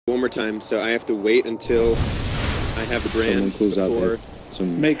one more time, so I have to wait until I have the brand before.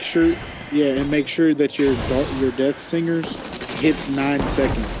 Make sure, yeah, and make sure that your Death Singers hits 9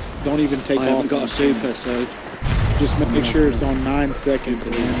 seconds. Don't even take off. I haven't got a super, so just make sure it's on 9 seconds,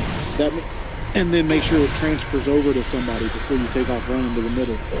 and then make sure it transfers over to somebody before you take off running to the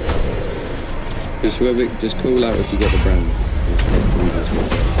middle. Just call out if you get the brand.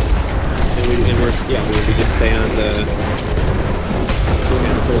 And we just stay on the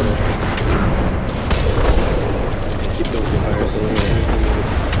portal. And keep going with fires.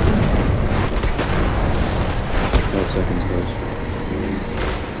 5 seconds, guys.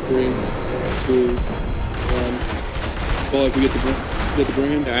 3, 2, 1. Well, if we get the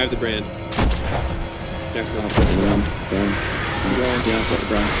brand. Yeah, I have the brand. Jackson, I've got the brand. Yeah, I've got the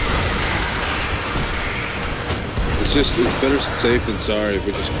brand. It's better safe than sorry if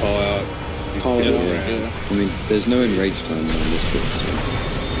we just call out. Call it out. Yeah. I mean, there's no enrage time on this bit, so.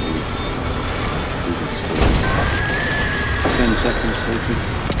 10 seconds, sleeping.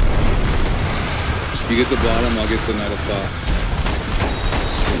 You get the bottom, I'll get the knight up top.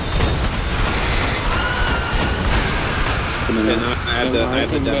 I have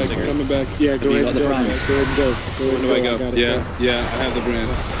the Death Singer. Coming back. Yeah, go ahead and go. Go ahead and go. When do I go? Yeah, I have the brand.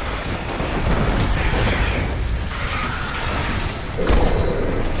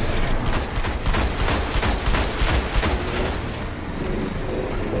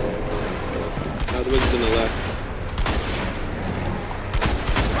 The wizard's in the left.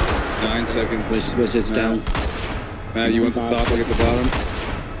 9 seconds. Wizard's down. Matt, you want the top, I'll get the bottom?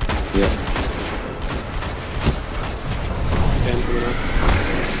 Yeah. Ben coming up.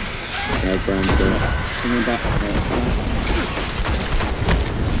 No brand, go. Coming back.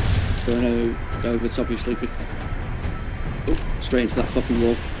 Going over the top of your sleeping. Oh, straight into that fucking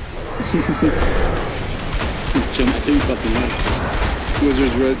wall. Jumped too fucking high.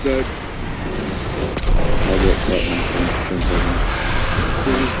 Wizard's red side. I'll get top in 10 seconds.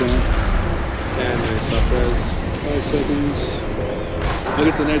 Wizard's down. And there's Suffrez. 5 seconds. I'll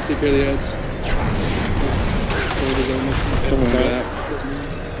get the knight, take care of the ads. Coming back.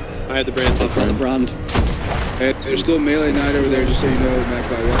 I have the brand. I've got the brand. Hey, there's still melee knight over there, just so you know,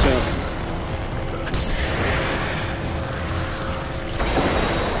 Magpie. Watch out.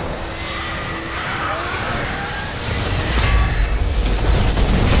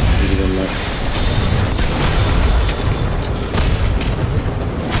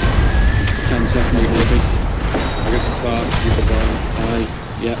 Seconds, maybe. I get the top, get the bottom.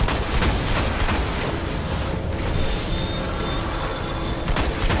 Yeah.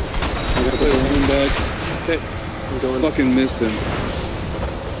 I got the running back. Okay, I'm going. Fucking missed him.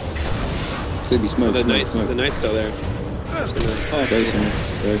 Sleepy smoke. The knight's still there. Just gonna, Go, Sonny.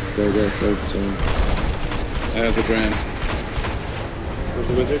 Go. Sonny. I have the brand. Where's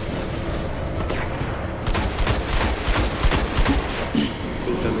the wizard?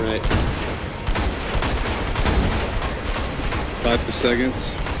 He's on the right. 5 seconds.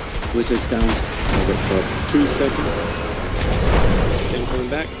 Wizard's down. I'll get top. 2 seconds. Him coming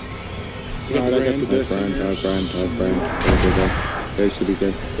back. I got the Death Brand. Singers. Go. Go, Sleepy,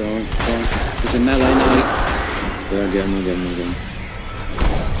 go. Going. There's a melee knight. Yeah, get him.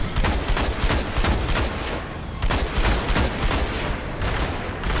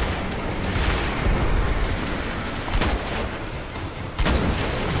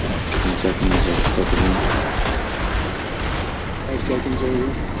 Seconds, 5 seconds over.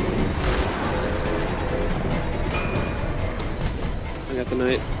 I got the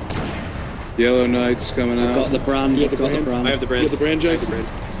knight. Yellow knight's coming I've out. got the brand. You have I've the got the brand? brand. I have the brand. You have the brand, I have the Jackson? brand.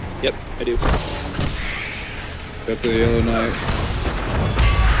 Yep, I do. Got the yellow knight.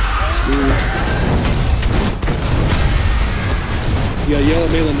 Yeah, yellow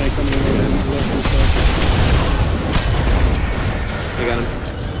melee knight coming in. I got him.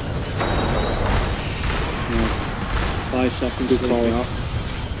 Nice. 5 seconds. Good call out.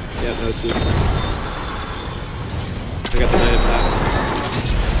 Yeah, that was good. I got the knight up top.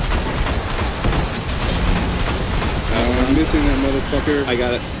 I'm missing that motherfucker. I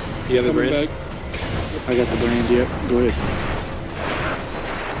got it. You have the Coming brand? back. I got the brand. Yep. Go ahead.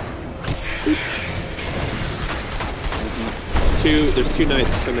 There's two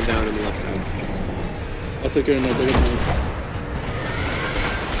knights coming down on the left side. I'll take care of knights. I got knights.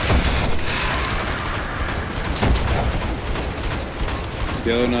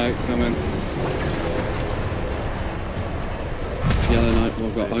 Yellow knight coming. Yellow knight.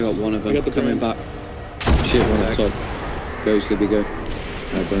 Well, I got one of them. I got the coming brand. back. Shit, one up top. Go, Sleepy, go.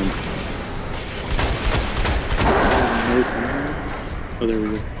 No brand. Oh, there we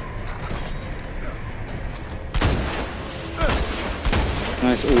go.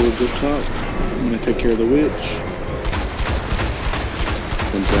 Nice orbs up top. I'm gonna take care of the witch.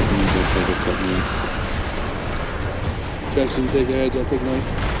 10 seconds, I'll take the top now. Jackson, take the edge, I'll take mine.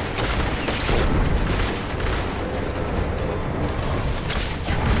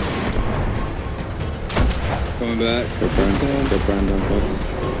 Coming back. Go Brand on top.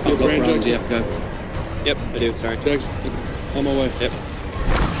 I've got Brand Brand, Jackson. yeah, go. Yep, I do. Sorry. Jackson, on my way. Yep.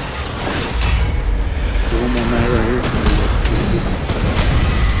 One more night right here.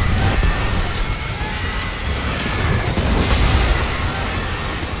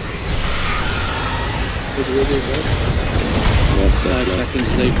 Left, 5 left. seconds,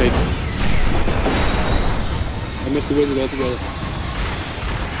 sneak peek. I missed the wizard altogether.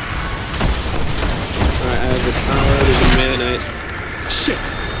 Alright, I have the power. There's a melee knight. Shit!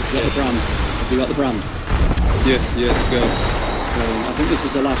 Have you got the brand? Have you got the brand? Yes, yes, go. I think this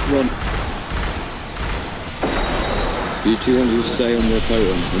is the last run. You two want to just stay on your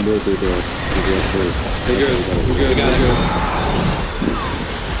totem and we'll do the rest. We're good. We're good. Got it.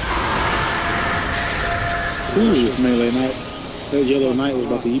 Ooh, this melee knight. That yellow knight was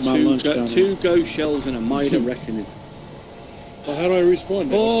about to eat my lunch down there. 2 ghost shells and a minor reckoning. Well, how do I respawn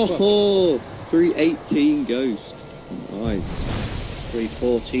now? Oh, 318 ghost. Nice.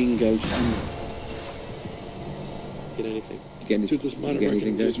 314 ghost. Get anything. You get, Dude, this you minor get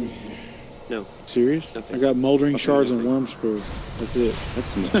anything, reckoning gives Jason? me. No. Serious? Nothing. I got moldering Fucking shards and nothing. worm spur. That's it.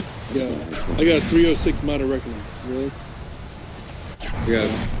 That's not. Yeah. I got a 306 minor reckoning. Really?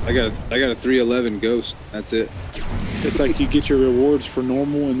 I got a 311 ghost. That's it. It's like you get your rewards for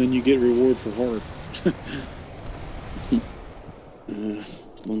normal and then you get reward for hard.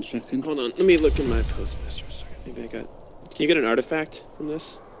 1 second. Hold on. Let me look in my postmaster a second. Maybe I got. Can you get an artifact from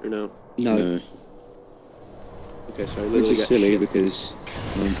this? Or no? No. Okay, so I Which literally is got silly shit. because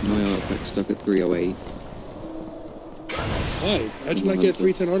my artifact's stuck at 308. Why? How'd you not get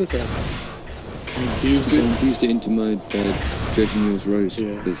 310 artifact? Used So it. I infused it into my Judging Yours Rose.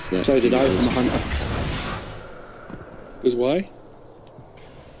 Yeah. because that So did I was- from a hunter. Because why?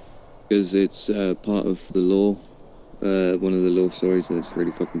 Because it's part of the lore, one of the lore stories that's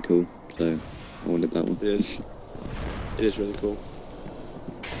really fucking cool. So I wanted that one. It is. It is really cool.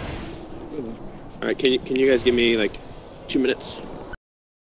 Alright, can you guys give me like 2 minutes?